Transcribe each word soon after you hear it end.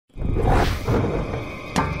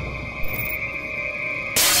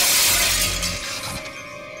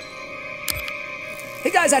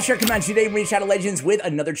Guys, that's your Command today. Reach out of Legends with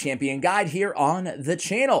another champion guide here on the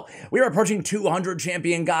channel. We are approaching 200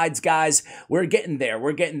 champion guides, guys. We're getting there.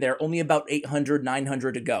 We're getting there. Only about 800,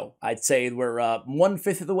 900 to go. I'd say we're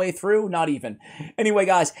 1/5 of the way through, not even. Anyway,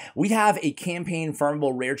 guys, we have a campaign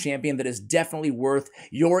farmable rare champion that is definitely worth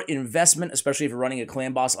your investment, especially if you're running a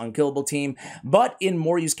clan boss unkillable team, but in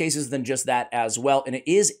more use cases than just that as well. And it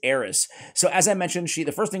is Heiress. So as I mentioned,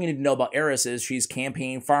 the first thing you need to know about Heiress is she's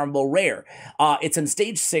campaign farmable rare. It's in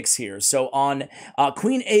stage 6 here. So on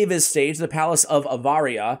Queen Ava's stage, the Palace of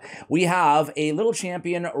Avaria, we have a little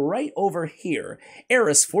champion right over here.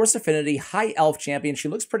 Heiress, Force Affinity, High Elf champion. She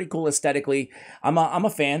looks pretty cool aesthetically. I'm a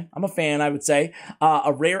fan. I'm a fan, I would say.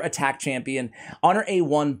 A rare attack champion. On her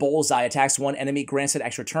A1, Bullseye attacks one enemy, grants an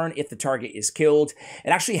extra turn if the target is killed. It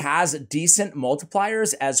actually has decent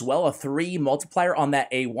multipliers as well, a 3 multiplier on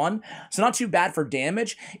that A1. So not too bad for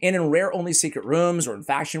damage. And in rare only secret rooms or in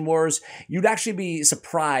faction wars, you'd actually be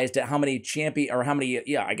surprised at how many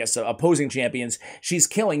opposing champions she's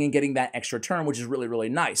killing and getting that extra turn, which is really, really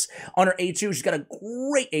nice. On her A2, she's got a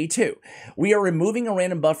great A2. We are removing a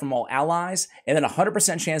random buff from all allies, and then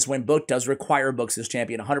 100% chance when booked does require books this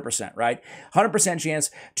champion, 100%, right? 100% chance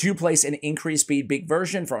to place an increased speed big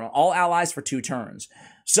version from all allies for 2 turns.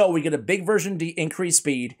 So we get a big version increased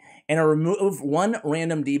speed and a remove 1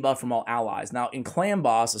 random debuff from all allies. Now, in Clan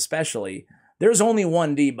Boss especially, there's only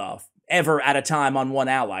 1 debuff ever at a time on 1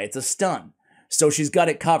 ally. It's a stun. So she's got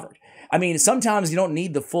it covered. I mean, sometimes you don't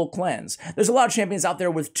need the full cleanse. There's a lot of champions out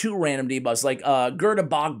there with 2 random debuffs, like Gerda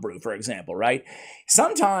Bogbrew, for example, right?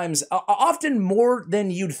 Sometimes, often more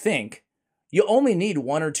than you'd think, you only need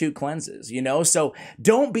 1 or 2 cleanses, you know? So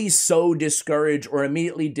don't be so discouraged or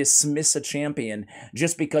immediately dismiss a champion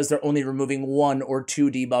just because they're only removing 1 or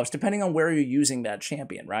 2 debuffs, depending on where you're using that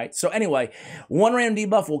champion, right? So anyway, 1 random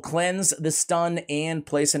debuff will cleanse the stun and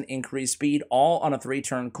place an increased speed, all on a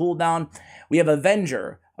 3-turn cooldown. We have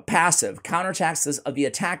Avenger, a passive, counterattacks the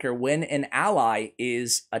attacker when an ally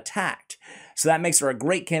is attacked. So that makes her a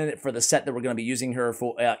great candidate for the set that we're going to be using her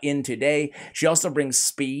for in today. She also brings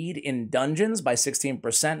speed in dungeons by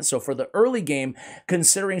 16%. So for the early game,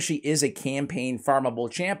 considering she is a campaign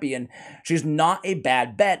farmable champion, she's not a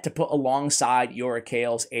bad bet to put alongside your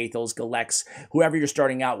Kales, Aethels, Galex, whoever you're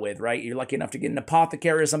starting out with, right? You're lucky enough to get an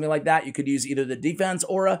Apothecary or something like that. You could use either the defense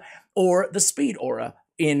aura or the speed aura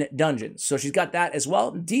in dungeons. So she's got that as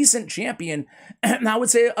well. Decent champion, I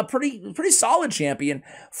would say a pretty solid champion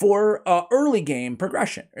for early game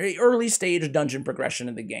progression, early stage dungeon progression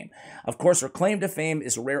in the game. Of course, her claim to fame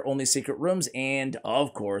is rare only secret rooms and,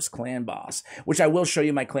 of course, Clan Boss, which I will show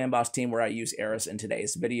you my Clan Boss team where I use Heiress in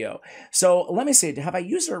today's video. So let me see, have I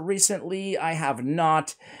used her recently? I have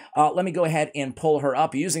not. Let me go ahead and pull her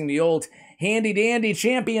up using the old handy dandy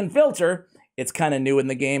champion filter. It's kind of new in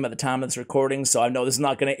the game at the time of this recording, so I know this is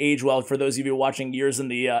not going to age well for those of you watching years in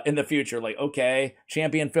the future. Like, okay,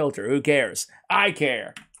 champion filter, who cares? I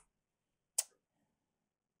care.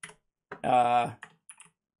 There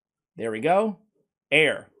we go.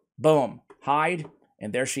 Air. Boom. Hide.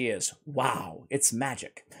 And there she is. Wow, it's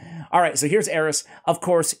magic. All right, so here's Heiress. Of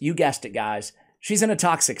course, you guessed it, guys. She's in a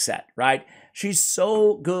toxic set, right? She's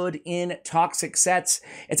so good in toxic sets.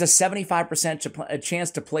 It's a 75%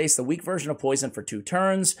 chance to place the weak version of poison for 2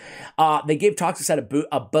 turns. They gave toxic set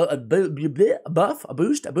a buff.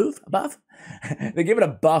 They gave it a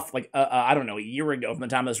buff like, I don't know, a year ago from the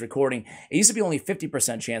time of this recording. It used to be only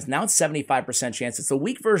 50% chance. Now it's 75% chance. It's the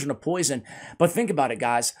weak version of poison. But think about it,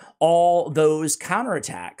 guys. All those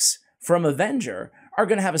counterattacks from Avenger are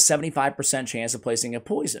going to have a 75% chance of placing a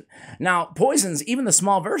poison. Now, poisons, even the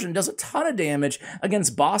small version, does a ton of damage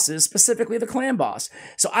against bosses, specifically the clan boss.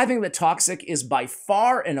 So I think that Toxic is by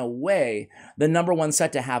far and away the #1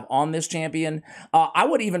 set to have on this champion. I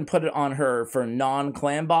would even put it on her for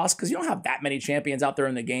non-clan boss, because you don't have that many champions out there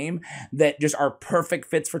in the game that just are perfect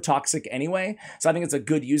fits for Toxic anyway. So I think it's a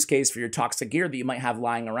good use case for your Toxic gear that you might have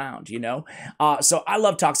lying around, you know? So I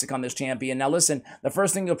love Toxic on this champion. Now listen, the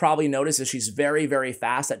first thing you'll probably notice is she's very, very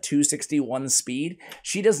fast at 261 speed.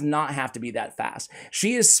 She does not have to be that fast.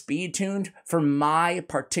 She is speed tuned for my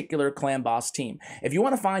particular clan boss team. If you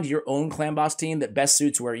want to find your own clan boss team that best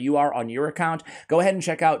suits where you are on your account, go ahead and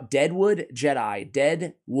check out Deadwood Jedi,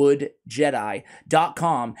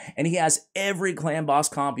 deadwoodjedi.com, and he has every clan boss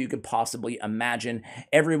comp you could possibly imagine,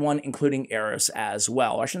 everyone including Heiress as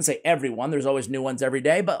well. I shouldn't say everyone, there's always new ones every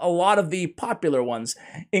day, but a lot of the popular ones,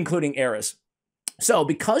 including Heiress. So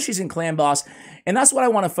because she's in Clan Boss, and that's what I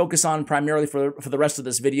want to focus on primarily for the rest of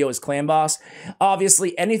this video is Clan Boss.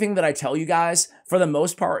 Obviously, anything that I tell you guys for the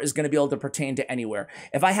most part, is going to be able to pertain to anywhere.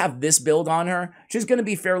 If I have this build on her, she's going to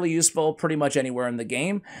be fairly useful pretty much anywhere in the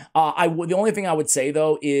game. The only thing I would say,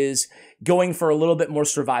 though, is going for a little bit more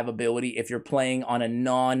survivability if you're playing on a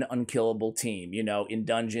non-unkillable team, you know, in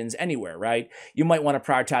dungeons, anywhere, right? You might want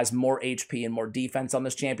to prioritize more HP and more defense on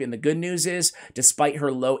this champion. The good news is, despite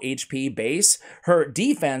her low HP base, her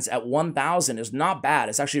defense at 1,000 is not bad.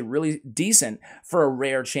 It's actually really decent for a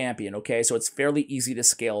rare champion, okay? So it's fairly easy to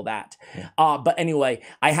scale that. But anyway,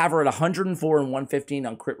 I have her at 104 and 115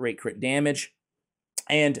 on crit rate, crit damage.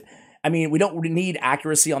 And I mean, we don't need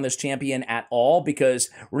accuracy on this champion at all because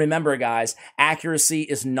remember, guys, accuracy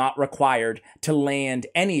is not required to land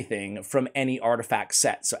anything from any artifact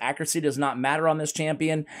set. So accuracy does not matter on this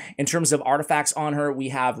champion. In terms of artifacts on her, we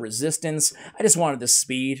have resistance. I just wanted the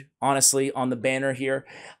speed, honestly, on the banner here.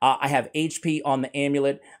 I have HP on the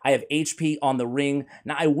amulet. I have HP on the ring.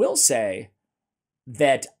 Now, I will say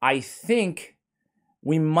that I think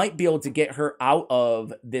we might be able to get her out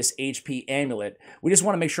of this HP amulet. We just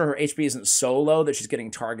want to make sure her HP isn't so low that she's getting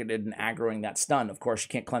targeted and aggroing that stun. Of course, she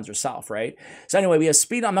can't cleanse herself, right? So anyway, we have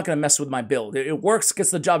speed. I'm not going to mess with my build. It works, gets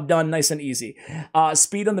the job done nice and easy.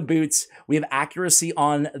 Speed on the boots. We have accuracy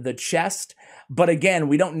on the chest. But again,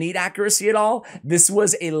 we don't need accuracy at all. This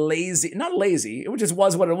was a lazy, not lazy, it just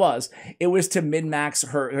was what it was. It was to min-max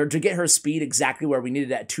her, to get her speed exactly where we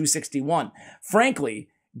needed at 261. Frankly,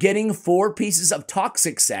 getting 4 pieces of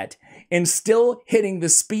toxic set and still hitting the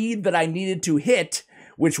speed that I needed to hit,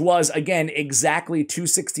 which was, again, exactly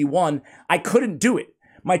 261, I couldn't do it.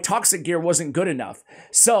 My toxic gear wasn't good enough.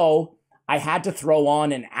 So I had to throw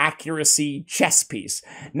on an accuracy chest piece.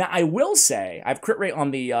 Now, I will say, I have crit rate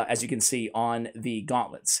on the, as you can see, on the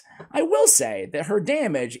gauntlets. I will say that her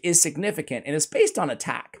damage is significant and it's based on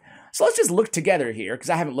attack. So let's just look together here, because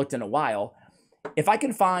I haven't looked in a while. If I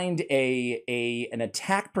can find an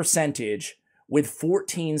attack percentage with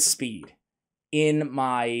 14 speed in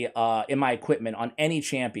my equipment on any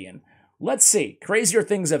champion, let's see. Crazier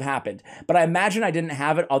things have happened, but I imagine I didn't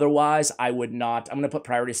have it. Otherwise, I would not. I'm going to put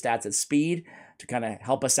priority stats at speed to kind of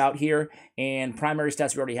help us out here, and primary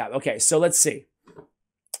stats we already have. Okay, so let's see.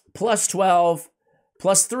 Plus 12,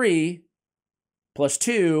 plus 3, plus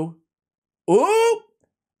 2. Ooh!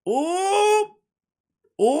 Ooh!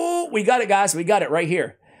 Oh, we got it, guys. We got it right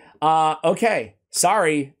here. Okay.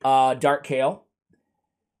 Sorry, Dark Kale.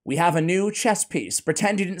 We have a new chest piece.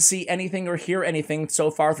 Pretend you didn't see anything or hear anything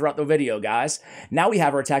so far throughout the video, guys. Now we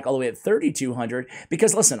have our attack all the way at 3,200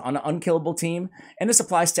 because, listen, on an unkillable team, and this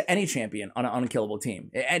applies to any champion on an unkillable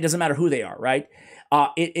team. It doesn't matter who they are, right?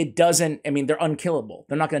 It doesn't, I mean, they're unkillable.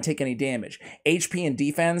 They're not going to take any damage. HP and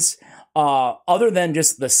defense, other than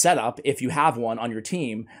just the setup, if you have one on your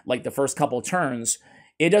team, like the first couple turns,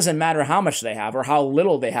 it doesn't matter how much they have or how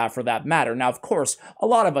little they have for that matter. Now, of course, a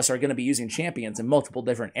lot of us are going to be using champions in multiple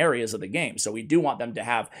different areas of the game, so we do want them to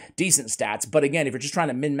have decent stats. But again, if you're just trying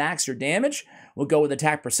to min-max your damage, we'll go with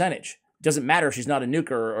attack percentage. It doesn't matter if she's not a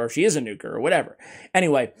nuker or if she is a nuker or whatever.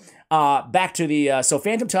 Anyway, back to the, so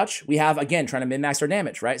Phantom Touch, we have, again, trying to min-max our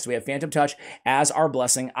damage, right? So we have Phantom Touch as our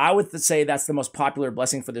blessing. I would say that's the most popular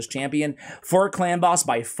blessing for this champion for a clan boss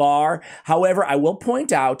by far. However, I will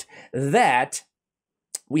point out that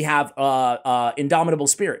we have Indomitable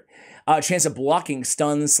Spirit. Chance of blocking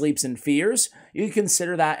stuns, sleeps, and fears. You can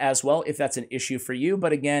consider that as well if that's an issue for you.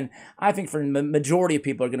 But again, I think for the majority of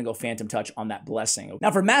people are going to go Phantom Touch on that blessing.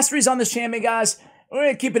 Now for masteries on this champion, guys,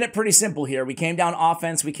 we're keeping it pretty simple here. We came down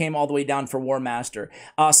offense. We came all the way down for War Master.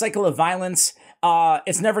 Cycle of Violence.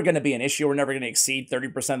 It's never going to be an issue. We're never going to exceed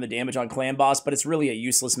 30% of the damage on Clan Boss, but it's really a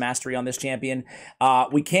useless mastery on this champion.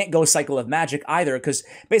 We can't go Cycle of Magic either, because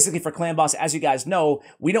basically for Clan Boss, as you guys know,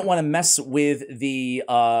 we don't want to mess with the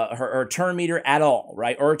her turn meter at all,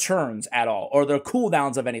 right? Or turns at all, or the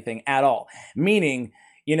cooldowns of anything at all. Meaning,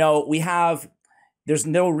 you know, there's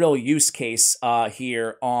no real use case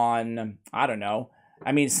here on, I don't know.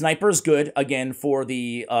 I mean, Sniper's good, again, for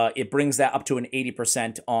the, it brings that up to an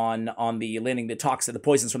 80% on the landing the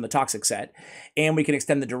poisons from the toxic set. And we can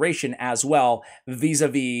extend the duration as well,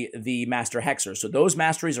 vis-a-vis the Master Hexer. So those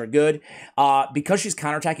masteries are good. Because she's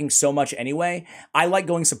counterattacking so much anyway, I like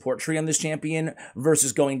going support tree on this champion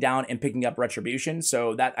versus going down and picking up Retribution.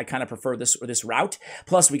 So that, I kind of prefer this route.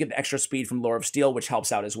 Plus, we get the extra speed from Lore of Steel, which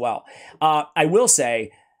helps out as well. I will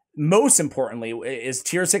say, most importantly is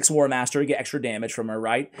tier 6 War Master to get extra damage from her,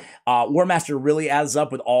 right? War Master really adds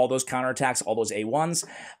up with all those counterattacks, all those A1s.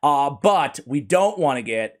 But we don't want to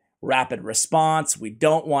get rapid response. We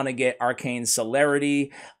don't want to get arcane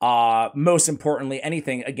celerity. Most importantly,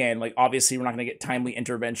 anything, again, like obviously we're not going to get timely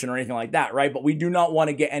intervention or anything like that, right? But we do not want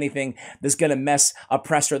to get anything that's going to mess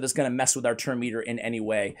oppressor, that's going to mess with our turn meter in any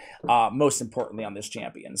way, most importantly on this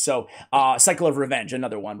champion. So Cycle of Revenge,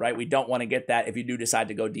 another one, right? We don't want to get that if you do decide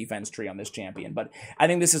to go defense tree on this champion. But I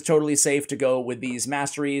think this is totally safe to go with these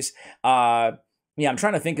masteries. Yeah, I'm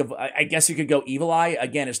trying to think of. I guess you could go Evil Eye.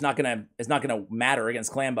 Again, it's not gonna matter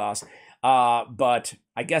against Clan Boss. But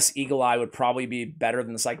I guess Eagle Eye would probably be better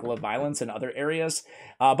than the Cycle of Violence in other areas.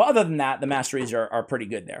 But other than that, the Masteries are pretty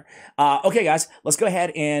good there. Okay, guys, let's go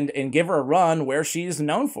ahead and give her a run where she's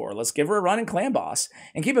known for. Let's give her a run in Clan Boss.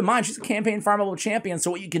 And keep in mind, she's a campaign farmable champion.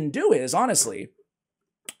 So what you can do is, honestly,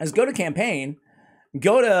 is go to campaign,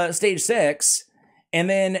 go to stage 6, and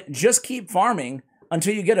then just keep farming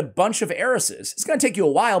until you get a bunch of heiresses. It's going to take you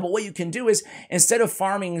a while, but what you can do is, instead of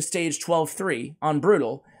farming stage 12-3 on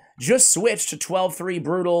Brutal, just switch to 12-3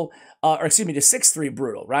 Brutal, or excuse me, to 6-3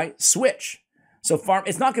 Brutal, right? Switch. So farm,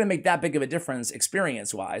 it's not going to make that big of a difference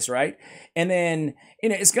experience-wise, right? And then, you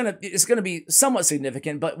know, it's going to be somewhat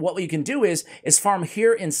significant, but what you can do is farm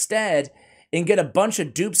here instead and get a bunch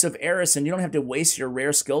of dupes of Heiress, and you don't have to waste your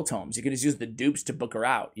rare skill tomes. You can just use the dupes to book her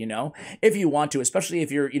out, you know, if you want to, especially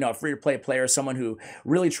if you're, you know, a free-to-play player, someone who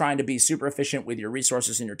really trying to be super efficient with your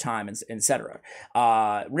resources and your time, and etc.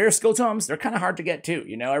 Rare skill tomes, they're kind of hard to get too,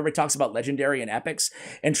 you know. Everybody talks about legendary and epics,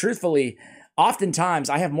 and truthfully, oftentimes,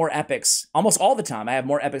 I have more epics, almost all the time, I have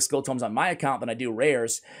more epic skill tomes on my account than I do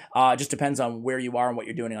rares. It just depends on where you are and what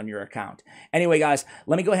you're doing on your account. Anyway, guys,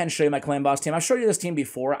 let me go ahead and show you my Clan Boss team. I've showed you this team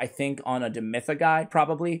before, I think, on a Demitha guide,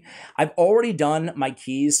 probably. I've already done my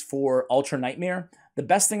keys for Ultra Nightmare. The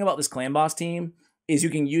best thing about this Clan Boss team is you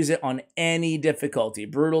can use it on any difficulty.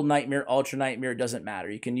 Brutal, Nightmare, Ultra Nightmare, doesn't matter.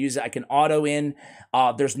 You can use it. I can auto in.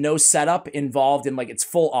 There's no setup involved in, like, it's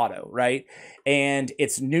full auto, right? And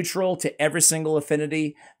it's neutral to every single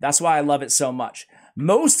affinity. That's why I love it so much.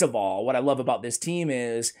 Most of all, what I love about this team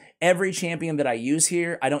is every champion that I use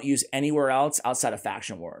here, I don't use anywhere else outside of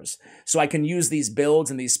Faction Wars. So I can use these builds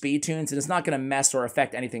and these speed tunes, and it's not going to mess or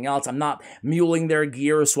affect anything else. I'm not muling their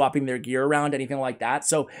gear or swapping their gear around, anything like that.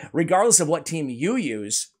 So regardless of what team you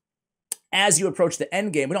use, as you approach the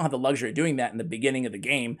end game, we don't have the luxury of doing that in the beginning of the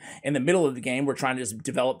game. In the middle of the game, we're trying to just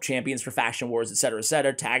develop champions for Faction Wars, etc.,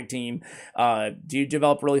 etc. Tag team. Do you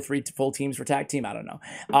develop really 3 full teams for tag team? I don't know.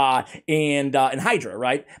 And Hydra,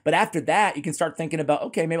 right? But after that, you can start thinking about,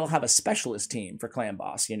 okay, maybe I'll have a specialist team for Clan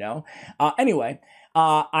Boss, you know? Anyway,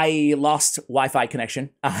 I lost Wi-Fi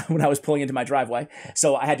connection when I was pulling into my driveway,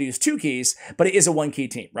 so I had to use 2 keys, but it is a 1-key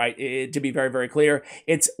team, right? To be very, very clear,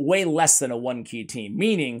 it's way less than a 1-key team,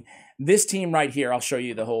 meaning this team right here, I'll show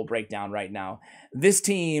you the whole breakdown right now. This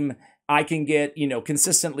team, I can get, you know,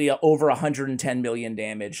 consistently over 110 million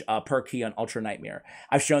damage per key on Ultra Nightmare.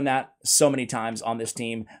 I've shown that so many times on this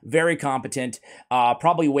team. Very competent.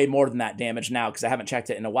 Probably way more than that damage now because I haven't checked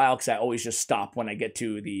it in a while because I always just stop when I get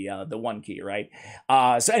to the 1 key, right?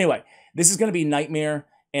 So anyway, this is going to be Nightmare.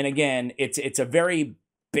 And again, it's a very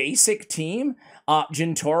basic team.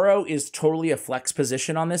 Jintoro is totally a flex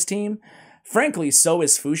position on this team. Frankly, so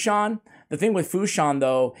is Fushan. The thing with Fushan,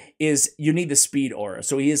 though, is you need the speed aura,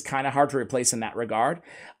 so he is kind of hard to replace in that regard.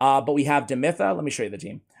 But we have Demitha. Let me show you the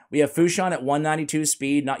team. We have Fushan at 192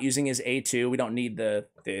 speed, not using his A2. We don't need the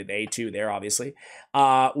A2 there, obviously.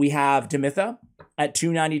 We have Demitha at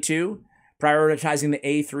 292, prioritizing the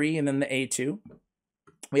A3 and then the A2.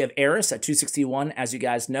 We have Heiress at 261, as you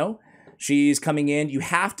guys know. She's coming in. You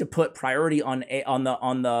have to put priority on the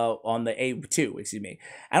A2. Excuse me.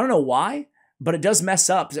 I don't know why, but it does mess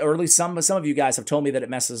up. Or at least some of you guys have told me that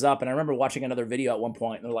it messes up. And I remember watching another video at one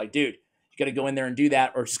point, and they're like, "Dude, you got to go in there and do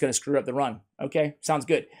that, or it's just going to screw up the run." Okay, sounds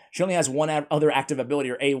good. She only has one other active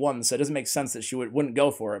ability, or A1, so it doesn't make sense that she wouldn't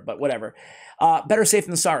go for it. But whatever. Better safe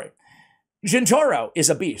than sorry. Jintoro is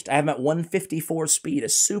a beast. I have him at 154 speed, a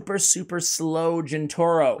super, super slow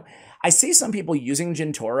Jintoro. I see some people using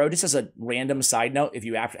Jintoro, just as a random side note, if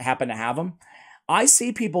you happen to have him. I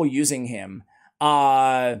see people using him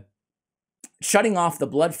shutting off the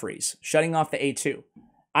blood freeze, shutting off the A2.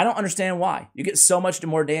 I don't understand why. You get so much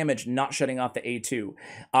more damage not shutting off the A2.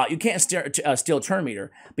 You can't steal turn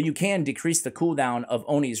meter, but you can decrease the cooldown of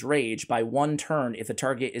Oni's Rage by 1 turn if the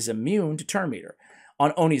target is immune to turn meter.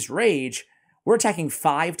 On Oni's Rage, we're attacking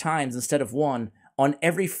 5 times instead of 1 on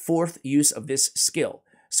every 4th use of this skill.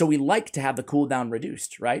 So we like to have the cooldown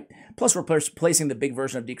reduced, right? Plus, we're placing the big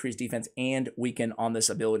version of decreased defense and weaken on this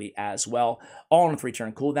ability as well, all on a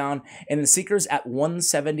 3-turn cooldown. And then Seeker's at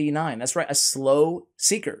 179. That's right, a slow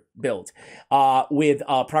Seeker build with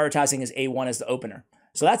prioritizing his A1 as the opener.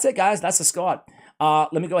 So that's it, guys. That's the squad.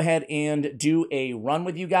 Let me go ahead and do a run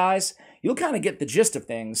with you guys. You'll kind of get the gist of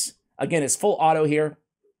things. Again, it's full auto here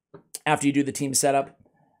after you do the team setup.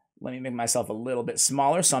 Let me make myself a little bit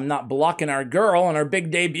smaller so I'm not blocking our girl on our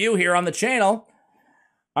big debut here on the channel.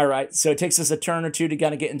 All right, so it takes us a turn or two to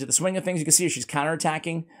kind of get into the swing of things. You can see she's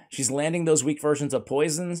counterattacking. She's landing those weak versions of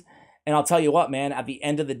poisons. And I'll tell you what, man, at the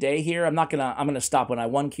end of the day here, I'm gonna stop when I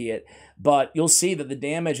one key it, but you'll see that the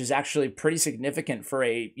damage is actually pretty significant for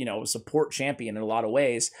a, support champion in a lot of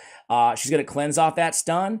ways. She's gonna cleanse off that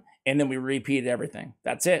stun, and then we repeat everything.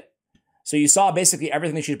 That's it. So you saw basically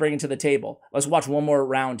everything that she's bringing to the table. Let's watch one more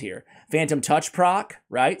round here. Phantom Touch proc,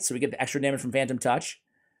 right? So we get the extra damage from Phantom Touch.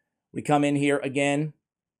 We come in here again.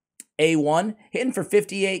 A1, hitting for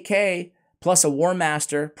 58k, plus a War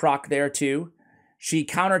Master proc there too. She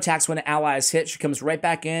counterattacks when an ally is hit. She comes right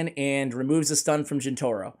back in and removes the stun from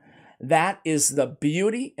Jintoro. That is the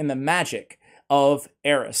beauty and the magic of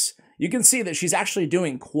Heiress. You can see that she's actually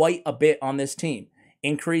doing quite a bit on this team.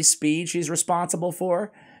 Increased speed she's responsible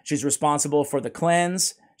for. She's responsible for the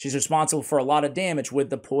cleanse. She's responsible for a lot of damage with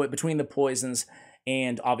between the poisons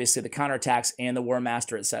and obviously the counterattacks and the War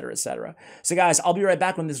Master, etc., etc. So guys, I'll be right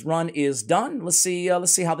back when this run is done. Let's see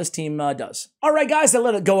how this team does. All right, guys, I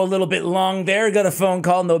let it go a little bit long there. Got a phone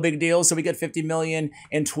call, no big deal. So we get 50 million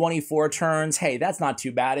in 24 turns. Hey, that's not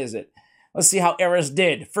too bad, is it? Let's see how Heiress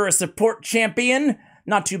did. For a support champion,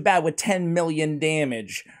 not too bad with 10 million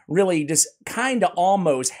damage. Really just kind of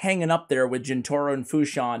almost hanging up there with Jintoro and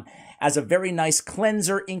Fushan as a very nice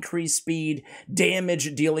cleanser, increased speed,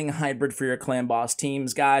 damage dealing hybrid for your clan boss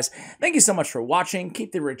teams, guys. Thank you so much for watching.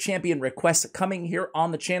 Keep the champion requests coming here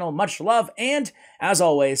on the channel. Much love, and as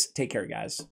always, take care, guys.